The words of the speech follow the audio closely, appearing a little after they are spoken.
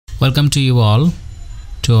Welcome to you all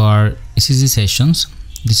to our ECG sessions.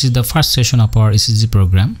 This is the first session of our ECG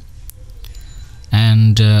program,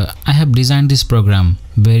 and I have designed this program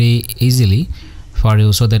very easily for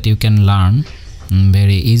you so that you can learn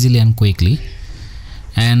very easily and quickly.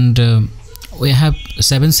 And we have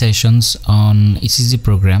 7 sessions on ECG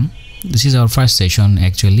program. This is our first session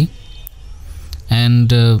actually,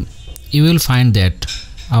 and you will find that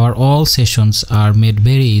our all sessions are made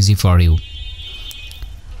very easy for you.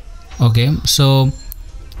 Okay, so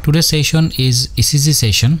today's session is ECG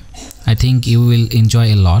session. I think you will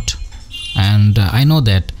enjoy a lot, and I know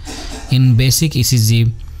that in basic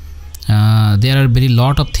ECG there are very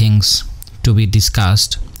lot of things to be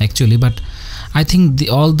discussed actually, but I think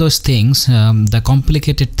all those things, the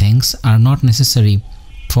complicated things, are not necessary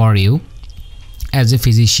for you as a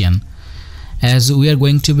physician, as we are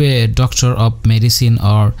going to be a doctor of medicine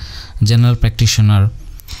or general practitioner,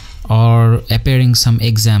 or appearing some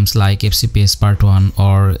exams like FCPS part 1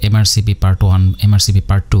 or MRCP part 1, MRCP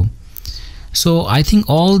part 2. So I think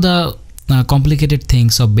all the complicated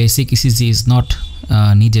things of basic ECG is not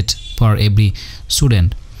needed for every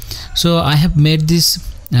student. So I have made this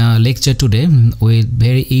lecture today with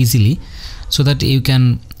very easily, so that you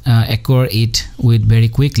can acquire it with very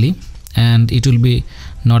quickly, and it will be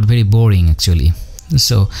not very boring actually.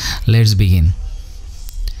 So let's begin.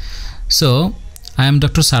 So I am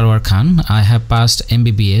Dr. Sarwar Khan. I have passed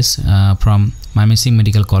MBBS from Mymensingh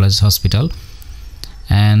Medical College Hospital,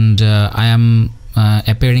 and I am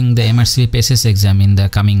appearing the MRCP PSS exam in the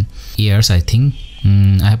coming years. I think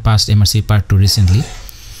I have passed MRCP part 2 recently,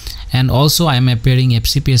 and also I am appearing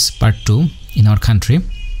FCPS part 2 in our country.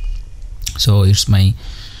 So it's my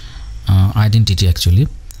identity actually.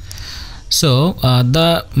 So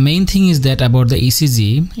the main thing is that about the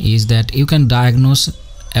ECG is that you can diagnose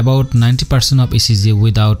about 90% of ECG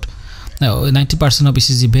without 90% of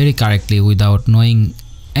ECG very correctly without knowing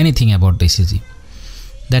anything about the ECG.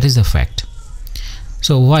 That is the fact.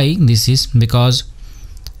 So why this is? Because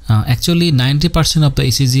actually 90% of the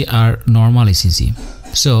ECG are normal ECG.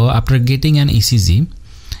 So after getting an ECG,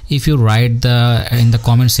 if you write in the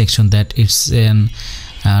comment section that it's an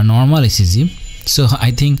normal ECG, so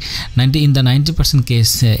I think in the 90%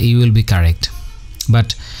 case you will be correct,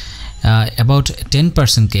 but about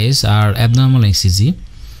 10% case are abnormal ECG,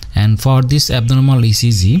 and for this abnormal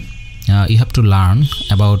ECG you have to learn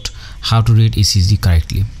about how to read ECG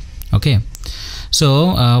correctly. Okay,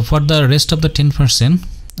 so for the rest of the 10%,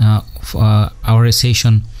 our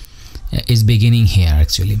session is beginning here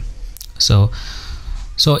actually. So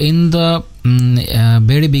in the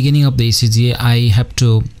very beginning of the ECG, I have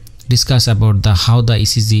to discuss about how the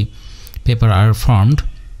ECG paper are formed,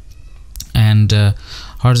 and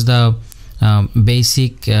what's the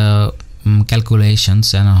basic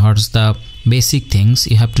calculations, and what's the basic things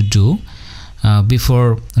you have to do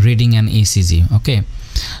before reading an ECG. Okay,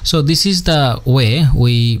 so this is the way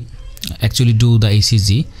we actually do the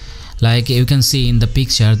ECG. Like you can see in the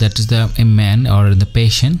picture, that is a man or the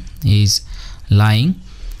patient is lying,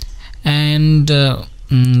 and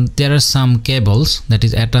there are some cables that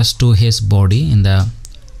is attached to his body in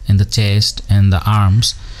the chest and the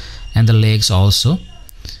arms and the legs also,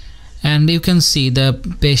 and you can see the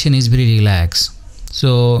patient is very relaxed.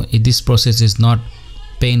 So this process is not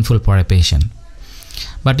painful for a patient,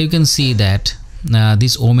 but you can see that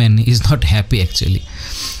this woman is not happy actually.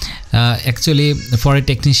 Actually, for a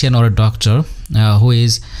technician or a doctor who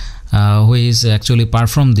is actually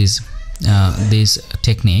perform these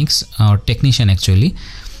techniques, or technician actually,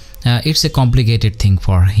 it's a complicated thing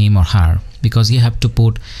for him or her, because you have to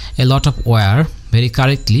put a lot of wire very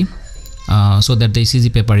correctly so that the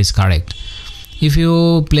ECG paper is correct. If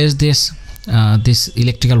you place this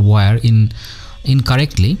electrical wire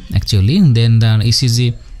incorrectly actually, then the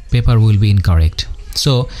ECG paper will be incorrect.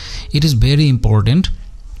 So it is very important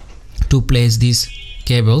to place these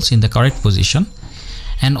cables in the correct position,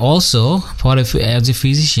 and also as a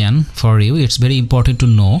physician, for you it's very important to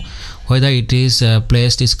know whether it is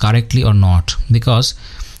placed correctly or not, because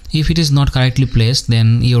if it is not correctly placed,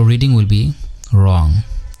 then your reading will be wrong.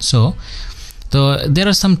 So there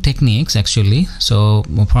are some techniques actually, so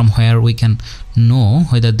from where we can know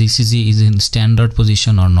whether the ECG is in standard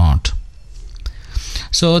position or not.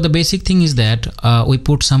 So the basic thing is that we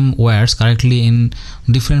put some wires correctly in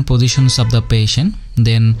different positions of the patient.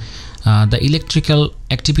 Then the electrical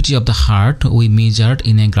activity of the heart we measured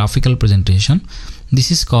in a graphical presentation. This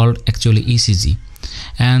is called actually ECG,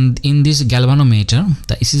 and in this galvanometer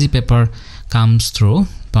the ECG paper comes through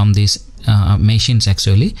from these machines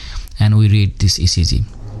actually, and we read this ECG.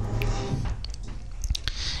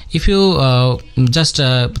 If you just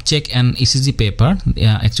check an ECG paper,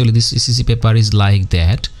 actually this ECG paper is like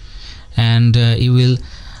that, and you will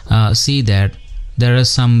see that there are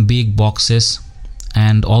some big boxes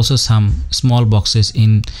and also some small boxes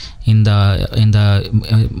in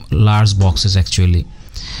the large boxes actually.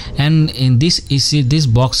 And in this these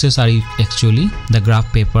boxes are actually the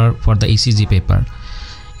graph paper for the ECG paper.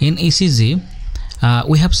 In ECG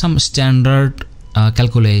we have some standard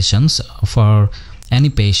calculations for any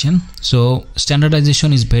patient, so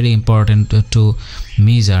standardization is very important to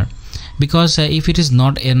measure, because if it is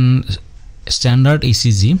not in standard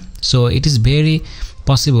ECG, so it is very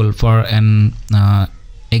possible for an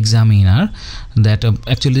examiner that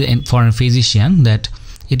actually for a physician that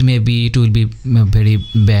it will be very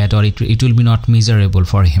bad, or it will be not measurable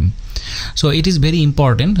for him. So it is very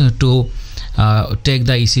important to take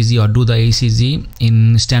the ECG or do the ECG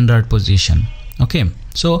in standard position. Okay,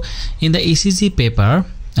 so in the ECG paper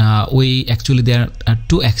there are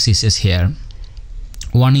two axes here.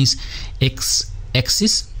 One is X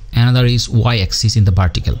axis, another is Y axis in the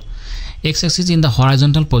vertical. X axis in the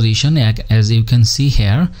horizontal position as you can see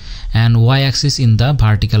here, and Y axis in the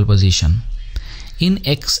vertical position. In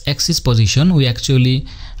X axis position we actually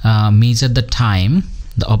measure the time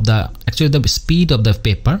of the speed of the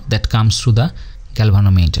paper that comes through the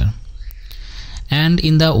galvanometer. And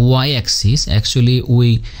in the Y axis actually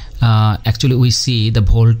we see the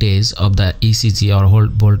voltage of the ECG or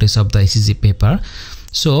voltage of the ECG paper.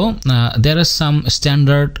 So there are some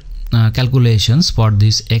standard calculations for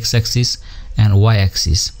this X axis and Y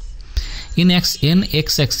axis. In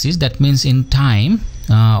X axis, that means in time,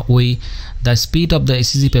 the speed of the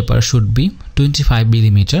ECG paper should be 25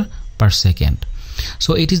 millimeter per second.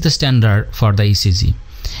 So it is the standard for the ECG.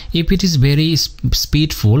 If it is very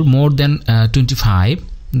speedful, more than 25,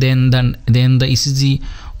 then the ECG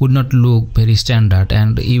would not look very standard,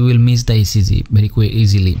 and you will miss the ECG very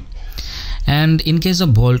easily. And in case of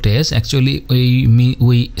voltage, actually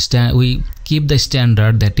we keep the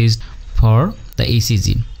standard that is for the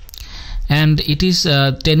ECG, and it is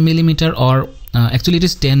 10 millimeter, or actually it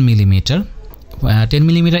is 10 millimeter. 10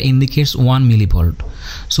 millimeter indicates 1 millivolt.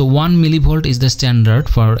 So 1 millivolt is the standard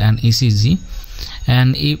for an ECG,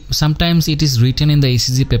 and sometimes it is written in the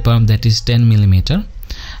ECG paper that is 10 millimeter,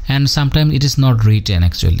 and sometimes it is not written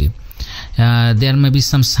actually. There may be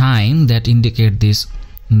some sign that indicate this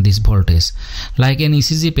voltage. Like in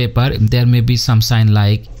ECG paper, there may be some sign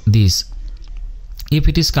like this. If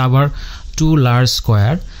it is cover 2 large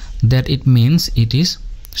square, that it means it is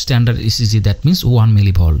standard ECG, that means 1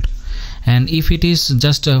 millivolt. And if it is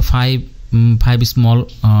just a 5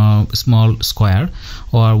 small square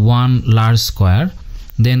or 1 large square,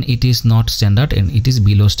 then it is not standard and it is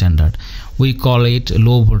below standard. We call it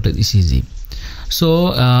low voltage ECG.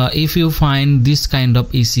 So if you find this kind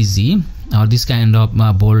of ECG or this kind of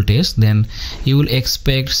voltage, then you will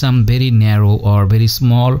expect some very narrow or very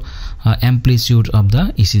small amplitude of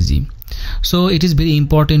the ECG. So it is very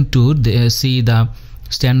important to see the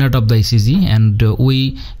standard of the ECG, and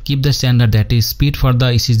we keep the standard, that is speed for the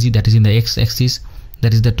ECG, that is in the X axis,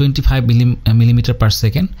 that is the 25 millimeter per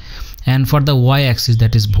second, and for the Y axis,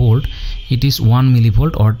 that is volt, it is 1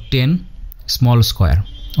 millivolt or 10 small square.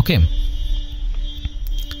 Okay,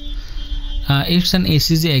 it's an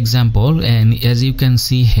ECG example, and as you can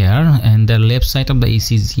see here, and the left side of the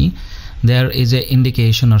ECG, there is an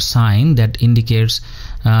indication or sign that indicates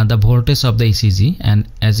the voltage of the ECG, and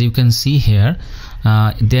as you can see here,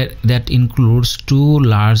 that includes 2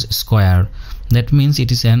 large square. That means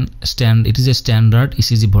it is a standard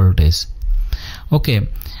ECG voltage. Okay,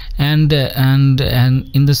 and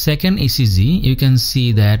in the second ECG, you can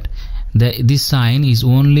see that this sign is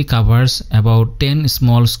only covers about 10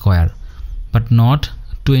 small square, but not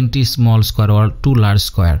 20 small square or 2 large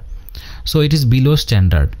square. So it is below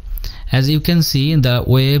standard. As you can see, the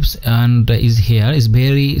waves and is here is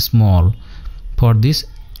very small for this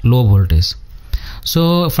low voltage.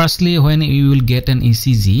 So firstly, when you will get an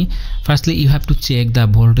ECG, firstly you have to check the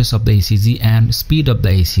voltage of the ECG and speed of the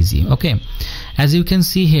ECG. Okay, as you can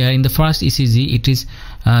see here in the first ECG, it is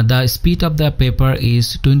the speed of the paper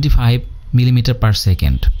is 25 millimeter per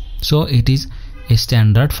second. So it is a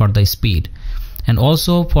standard for the speed, and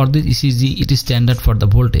also for the ECG it is standard for the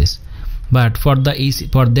voltage. But for that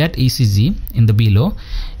ECG in the below,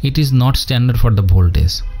 it is not standard for the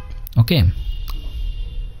voltage. Okay.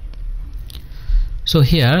 So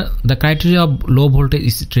here the criteria of low voltage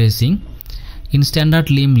is tracing in standard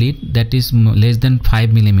limb lead, that is less than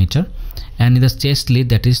 5 millimeter, and in the chest lead,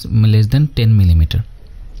 that is less than 10 millimeter.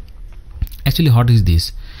 Actually, what is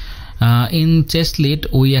this? In chest lead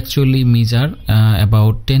we actually measure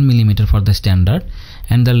about 10 mm for the standard,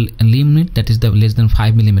 and the limb lead, that is the less than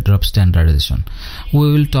 5 mm of standardization.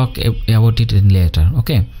 We will talk about it in later.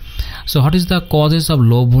 Okay, so what is the causes of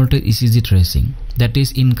low voltage ECG tracing? That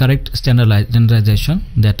is incorrect standardization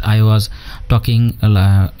that I was talking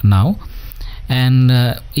now. And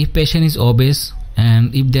if patient is obese,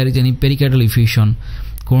 and if there is any pericardial effusion,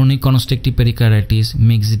 chronic constrictive pericarditis,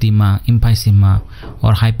 myxedema, emphysema,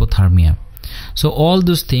 or hypothermia. So all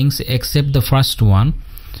those things except the first one.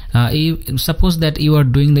 Suppose that you are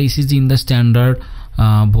doing the ECG in the standard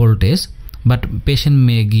voltage, but patient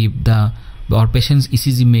may give the, or patient's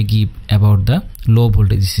ECG may give about the low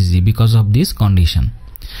voltage ECG because of this condition.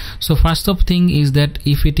 So first of thing is that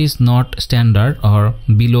if it is not standard or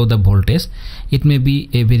below the voltage, it may be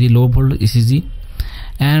a very low voltage ECG.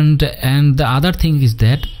 And the other thing is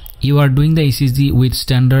that you are doing the ECG with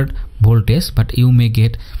standard voltage, but you may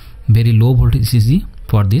get very low voltage ECG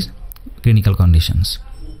for these clinical conditions.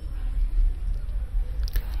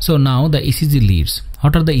 So now the ECG leads.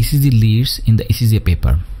 What are the ECG leads in the ECG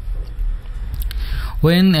paper?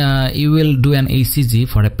 When you will do an ECG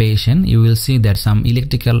for a patient, you will see that some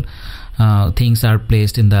electrical things are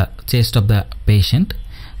placed in the chest of the patient.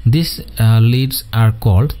 These leads are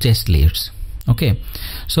called chest leads. Okay,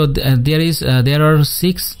 so there are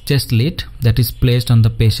 6 chest lead that is placed on the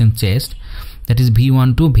patient's chest, that is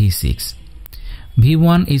V1 to V6.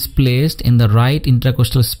 V1 is placed in the right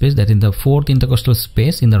intercostal space, that is the 4th intercostal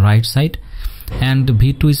space in the right side, and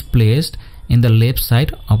V2 is placed in the left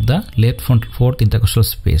side of the left 4th intercostal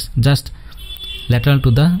space, just lateral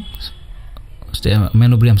to the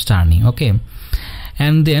manubrium sternum. Okay,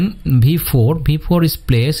 and then V4 is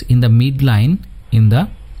placed in the midline, in the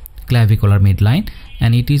clavicular midline,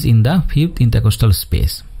 and it is in the 5th intercostal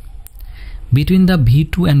space. Between the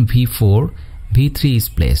V2 and V4, V3 is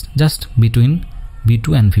placed just between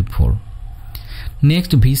V2 and V4.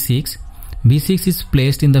 Next, V6 is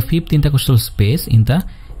placed in the 5th intercostal space in the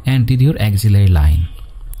anterior axillary line.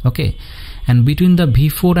 Okay, and between the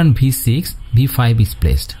V4 and V6, V5 is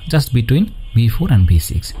placed just between V4 and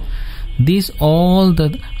V6. These all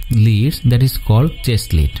the leads, that is called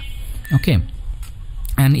chest lead. Okay,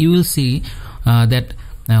 and you will see that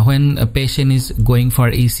when a patient is going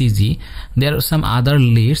for ECG, there are some other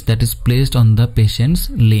leads that is placed on the patient's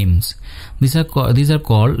limbs. These are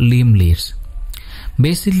called limb leads.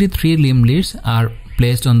 Basically, 3 limb leads are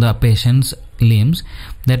placed on the patient's limbs,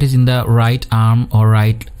 that is in the right arm or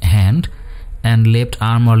right hand, and left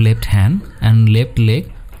arm or left hand, and left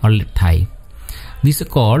leg or left thigh. These are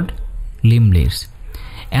called limb leads.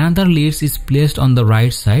 Another leads is placed on the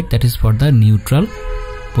right side, that is for the neutral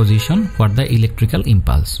position for the electrical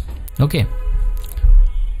impulse. Okay,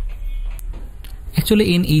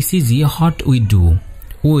 actually in ECG what we do,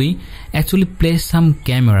 we actually place some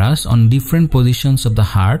cameras on different positions of the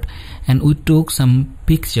heart, and we took some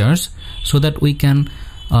pictures so that we can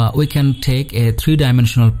take a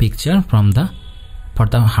 3-dimensional picture for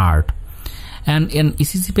the heart. And an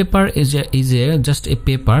ECG paper is just a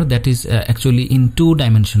paper that is actually in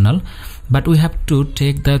 2-dimensional, but we have to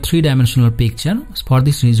take the 3-dimensional picture. For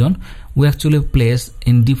this reason, we actually place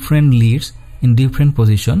in different leads in different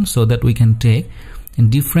positions, so that we can take in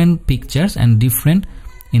different pictures and different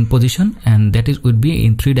in position, and that is would be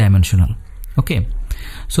in 3-dimensional. Okay,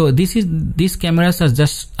 so these cameras are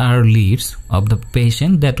just our leads of the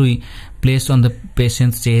patient that we placed on the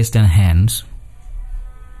patient's chest and hands.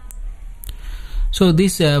 So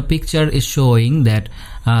this picture is showing that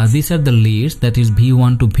these are the leads, that is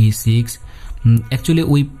V1 to V6. Actually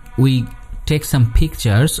we take some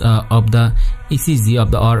pictures of the ECG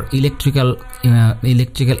of the or electrical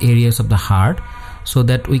areas of the heart, so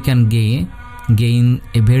that we can gain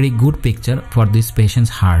a very good picture for this patient's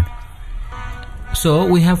heart. So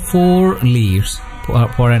we have 4 leads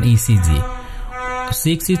for an ECG.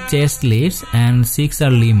 6 is chest leads and 6 are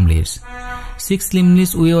limb leads. 6 limb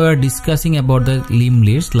leads, we were discussing about the limb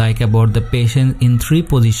leads, like about the patient in 3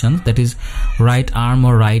 positions, that is right arm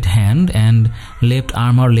or right hand, and left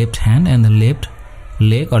arm or left hand, and the left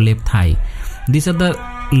leg or left thigh. These are the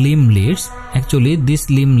limb leads. Actually these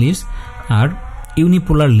limb leads are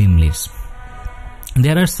unipolar limb leads.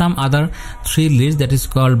 There are some other 3 leads that is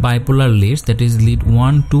called bipolar leads, that is lead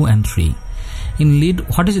 1, 2 and 3. In lead,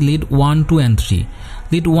 what is lead 1, 2 and 3?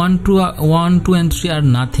 Lead 1, 2 and 3 are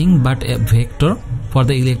nothing but a vector for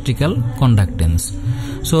the electrical conductance.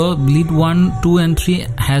 So lead 1, 2 and 3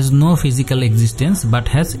 has no physical existence but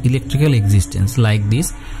has electrical existence, like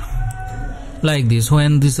this.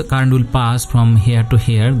 When this current will pass from here to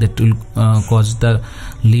here, that will cause the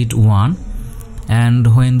lead 1,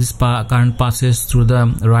 and when this current passes through the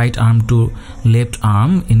right arm to left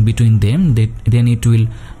arm, in between them, then it will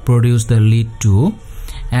produce the lead 2.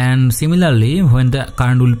 And similarly, when the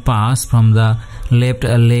current will pass from the left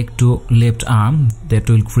leg to left arm, that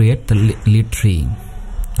will create the lead 3.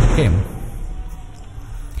 Okay.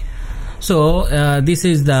 So this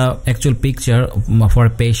is the actual picture for a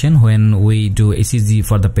patient when we do ECG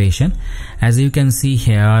for the patient. As you can see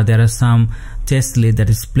here, there are some chest lead that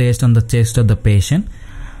is placed on the chest of the patient,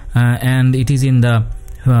 and it is in the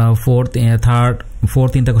fourth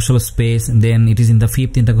intercostal space, then it is in the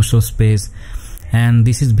fifth intercostal space, and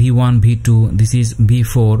this is V1, V2, this is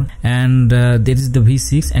V4, and there is the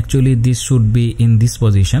V6. Actually this should be in this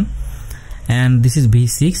position, and this is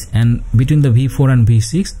V6, and between the V4 and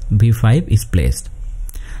V6, V5 is placed.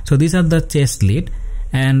 So these are the chest lead,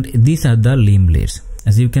 and these are the limb leads.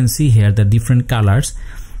 As you can see here, the different colors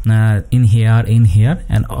in here,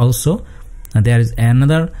 and also there is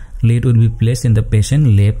another lead will be placed in the patient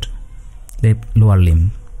left lower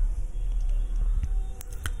limb.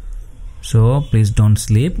 So please don't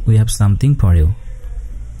sleep, we have something for you.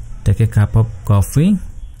 Take a cup of coffee.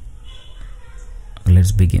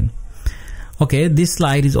 Let's begin. Okay, this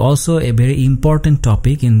slide is also a very important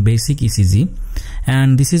topic in basic ECG,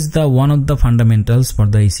 and this is the one of the fundamentals for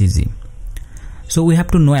the ECG. So we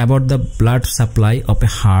have to know about the blood supply of a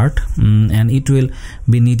heart, and it will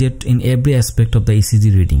be needed in every aspect of the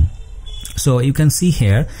ECG reading. So you can see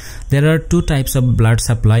here there are two types of blood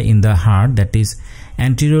supply in the heart, that is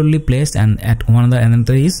anteriorly placed, and at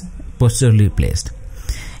another is posteriorly placed.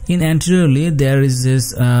 In anteriorly, there is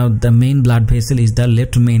this the main blood vessel is the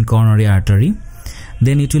left main coronary artery.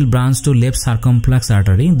 Then it will branch to left circumflex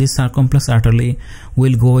artery. This circumflex artery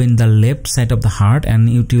will go in the left side of the heart, and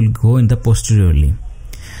it will go in the posteriorly.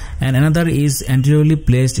 And another is anteriorly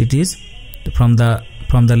placed. It is from the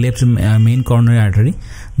left main coronary artery,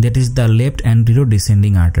 that is the left anterior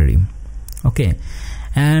descending artery. Okay,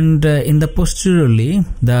 and in the posteriorly,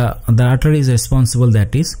 the artery is responsible,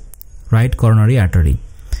 that is right coronary artery.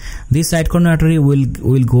 This right coronary artery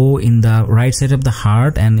will go in the right side of the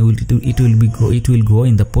heart, and it will go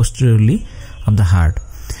in the posteriorly of the heart.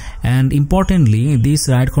 And importantly, this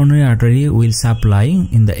right coronary artery will supply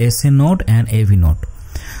in the SA node and AV node.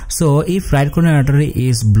 So if right coronary artery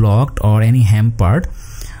is blocked or any hampered,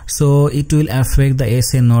 so it will affect the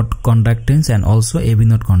SA node conductance and also AV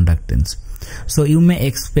node conductance. So you may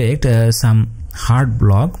expect some heart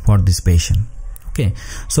block for this patient. Okay,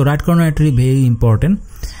 so right coronary artery very important.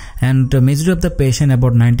 And the majority of the patient,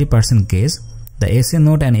 about 90% case, the SA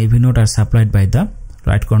node and AV node are supplied by the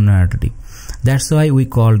right coronary artery. That's why we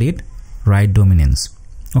called it right dominance.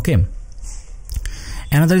 Okay.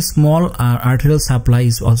 Another small arterial supply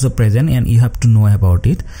is also present, and you have to know about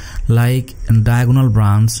it, like diagonal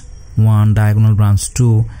branch 1, diagonal branch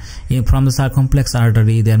 2. From the circumflex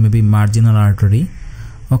artery, there may be marginal artery.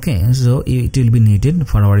 Okay, so it will be needed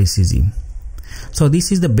for our ECG. So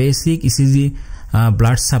this is the basic ECG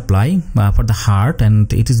blood supply for the heart,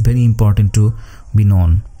 and it is very important to be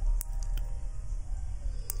known.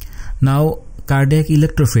 Now, cardiac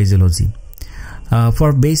electrophysiology.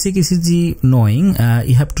 For basic ECG knowing,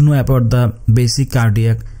 you have to know about the basic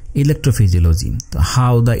cardiac electrophysiology,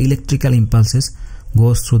 how the electrical impulses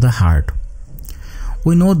goes through the heart.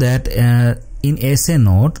 We know that in SA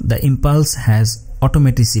node, the impulse has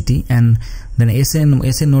automaticity, and then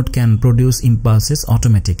SA node can produce impulses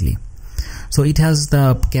automatically. So it has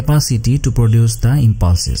the capacity to produce the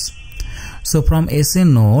impulses. So from SA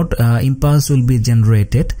node, impulse will be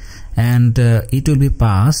generated, and it will be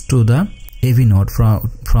passed to the AV node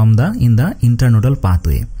in the internodal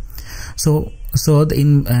pathway. So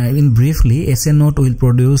in briefly, SA node will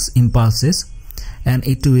produce impulses, and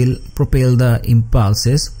it will propel the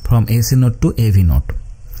impulses from SA node to AV node.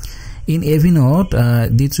 In AV node,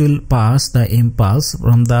 this will pass the impulse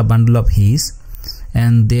from the bundle of His,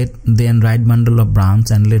 and then right bundle of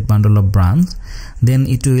branch and left bundle of branch. Then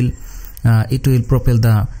it will propel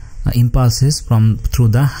the impulses through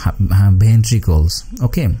the ventricles.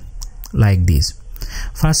 Okay, like this.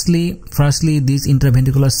 Firstly, this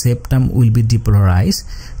intraventricular septum will be depolarized,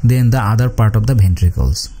 then the other part of the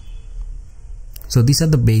ventricles. So these are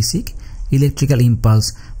the basic electrical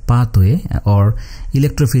impulse pathway or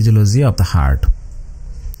electrophysiology of the heart.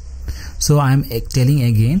 So I am telling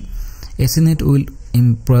again, SA node will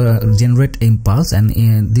generate impulse,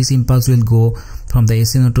 and this impulse will go from the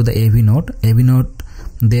SA node to the AV node,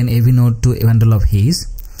 then AV node to bundle of His,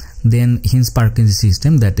 then Hinz-Purkinje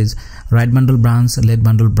system, that is right bundle branch, left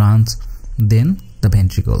bundle branch, then the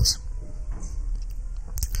ventricles.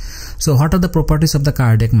 So what are the properties of the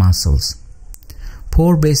cardiac muscles?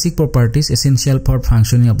 4 basic properties essential for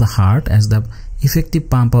functioning of the heart as the effective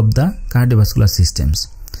pump of the cardiovascular systems.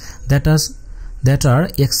 That are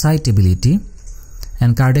excitability,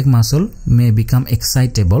 and cardiac muscle may become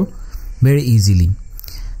excitable very easily,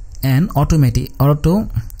 and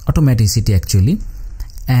automaticity actually,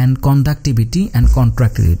 and conductivity and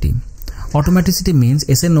contractility. Automaticity means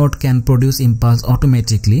SA node can produce impulse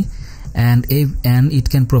automatically, and it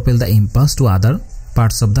can propel the impulse to other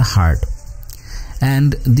parts of the heart,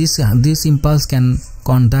 and this impulse can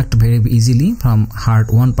conduct very easily from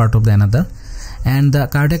heart one part of the another, and the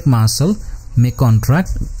cardiac muscle may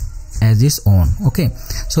contract as its own. Okay,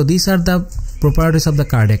 so these are the properties of the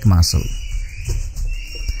cardiac muscle.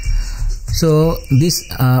 So this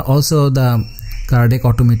also the cardiac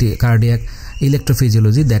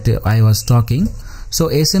electrophysiology that I was talking. So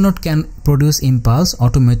SA node can produce impulse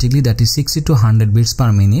automatically, that is 60 to 100 beats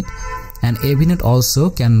per minute, and AV node also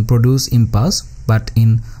can produce impulse but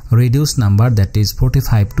in reduced number, that is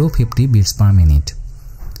 45 to 50 beats per minute.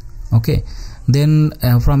 Okay, then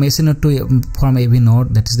from SA node to from AV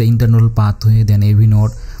node, that is the internal pathway, then AV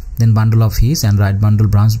node, then bundle of His and right bundle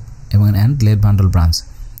branch and left bundle branch,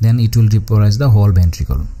 then it will repolarize the whole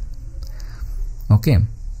ventricle. Okay,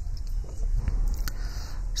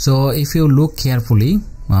 so if you look carefully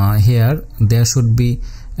here, there should be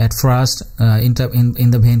at first in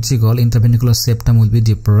the ventricle, interventricular septum will be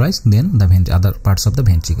depolarized, then the other parts of the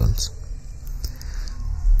ventricles.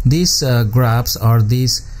 This graphs or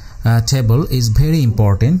this table is very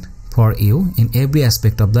important for you in every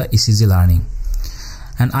aspect of the ECG learning,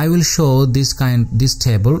 and I will show this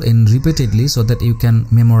table in repeatedly so that you can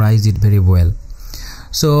memorize it very well.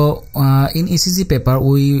 So in ECG paper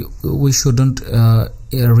we shouldn't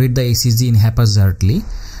read the ECG in haphazardly,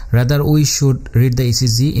 rather we should read the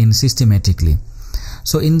ECG in systematically.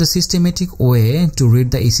 So in the systematic way to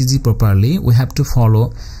read the ECG properly, we have to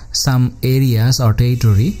follow some areas or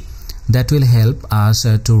territory that will help us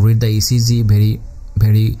to read the ECG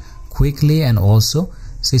very quickly and also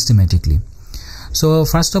systematically. So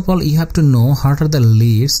first of all, you have to know what are the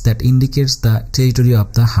leads that indicates the territory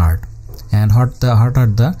of the heart, and what are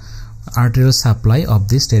the arterial supply of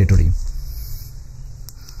this territory.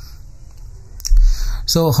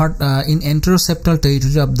 So in anteroseptal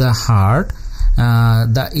territory of the heart,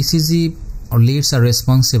 the ECG leads are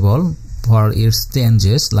responsible for its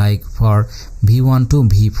changes, like for V1 to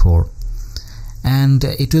V4, and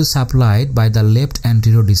it will supplied by the left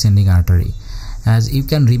anterior descending artery. As you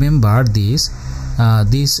can remember this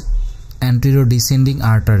anterior descending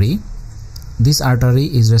artery, this artery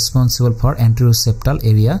is responsible for anteroseptal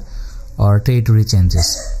area or territory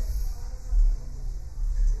changes.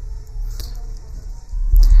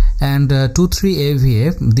 And 2-3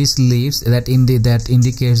 AVF, this leads that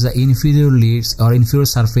indicates the inferior leads or inferior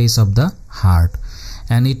surface of the heart,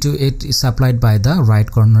 and it is supplied by the right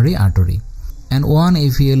coronary artery. And 1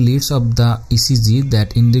 AVL leads of the ECG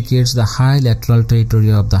that indicates the high lateral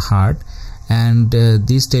territory of the heart, and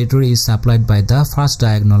this territory is supplied by the first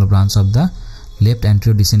diagonal branch of the left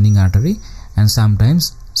anterior descending artery and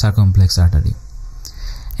sometimes circumflex artery.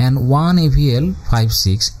 And 1 AVL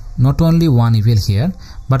 5-6, not only 1 AVL here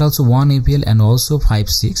but also 1 AVL and also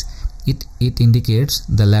 5-6, it indicates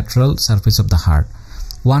the lateral surface of the heart.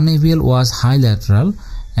 1 AVL was high lateral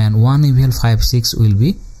and 1 AVL 5-6 will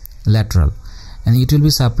be lateral, and it will be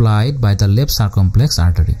supplied by the left circumflex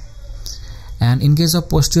artery. And in case of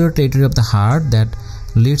posterior territory of the heart, that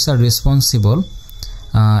leads are responsible.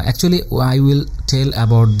 Actually I will tell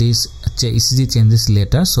about this ECG changes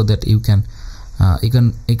later so that you can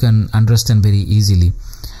understand very easily.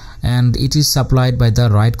 And it is supplied by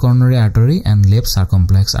the right coronary artery and left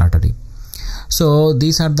circumflex artery. So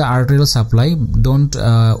these are the arterial supply. Don't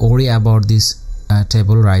worry about this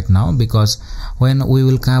table right now, because when we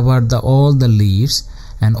will cover all the leads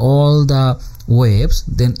and all the waves,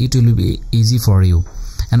 then it will be easy for you,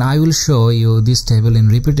 and I will show you this table in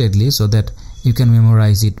repeatedly so that you can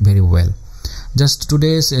memorize it very well. Just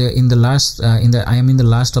today's I am in the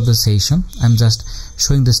last of the session. I'm just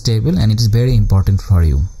showing this table, and it is very important for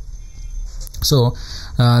you. So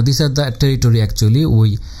these are the territory. Actually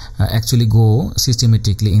we actually go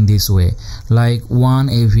systematically in this way, like 1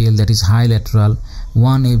 AVL that is high lateral,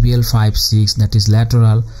 1 AVL 5-6 that is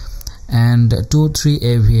lateral, and 2-3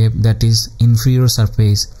 AVF that is inferior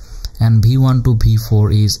surface, and V1 to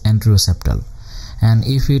V4 is anteroseptal. And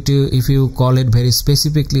if you call it very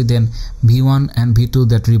specifically, then V1 and V2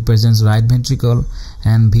 that represents right ventricle,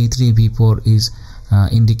 and V3 V4 is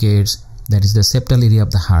indicates that is the septal area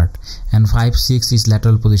of the heart, and 5-6 is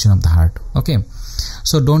lateral position of the heart. Okay,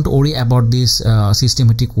 So don't worry about this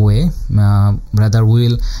systematic way, rather we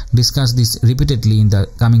will discuss this repeatedly in the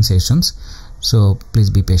coming sessions, so please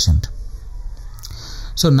be patient.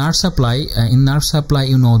 So nerve supply, in nerve supply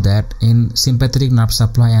you know that in sympathetic nerve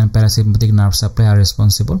supply and parasympathetic nerve supply are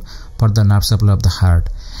responsible for the nerve supply of the heart.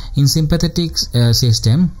 In sympathetic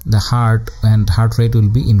system, the heart and heart rate will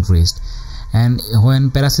be increased, and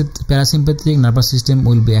when parasympathetic nervous system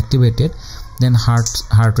will be activated, then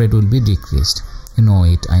heart rate will be decreased. You know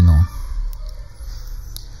it, I know.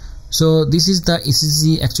 So this is the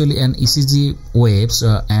ECG, actually an ECG waves,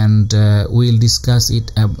 and we will discuss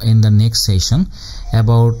it in the next session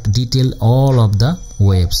about detail all of the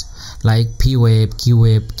waves like P wave, Q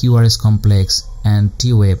wave, QRS complex and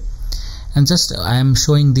T wave. And just I am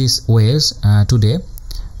showing these waves today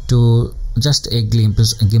to just a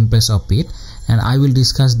glimpse of it, and I will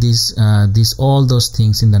discuss this all those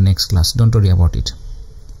things in the next class. Don't worry about it.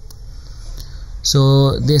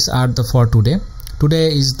 So these are the for today. Today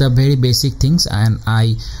is the very basic things, and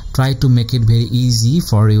I try to make it very easy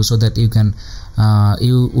for you so that you can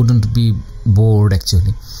you wouldn't be bored.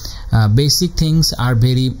 Actually, basic things are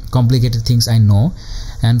very complicated things, I know,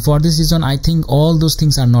 and for this reason I think all those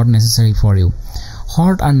things are not necessary for you.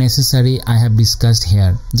 What are necessary I have discussed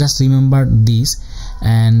here. Just remember this,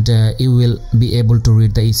 and you will be able to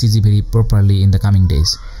read the ECG very properly in the coming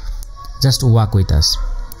days. Just work with us.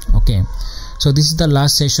 Okay, so this is the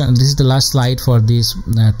last session, this is the last slide for this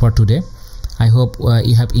for today. I hope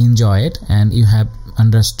you have enjoyed and you have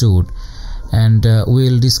understood, and we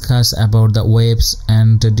will discuss about the waves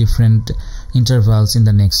and different intervals in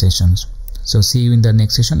the next sessions. So see you in the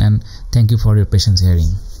next session, and thank you for your patience hearing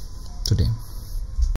today.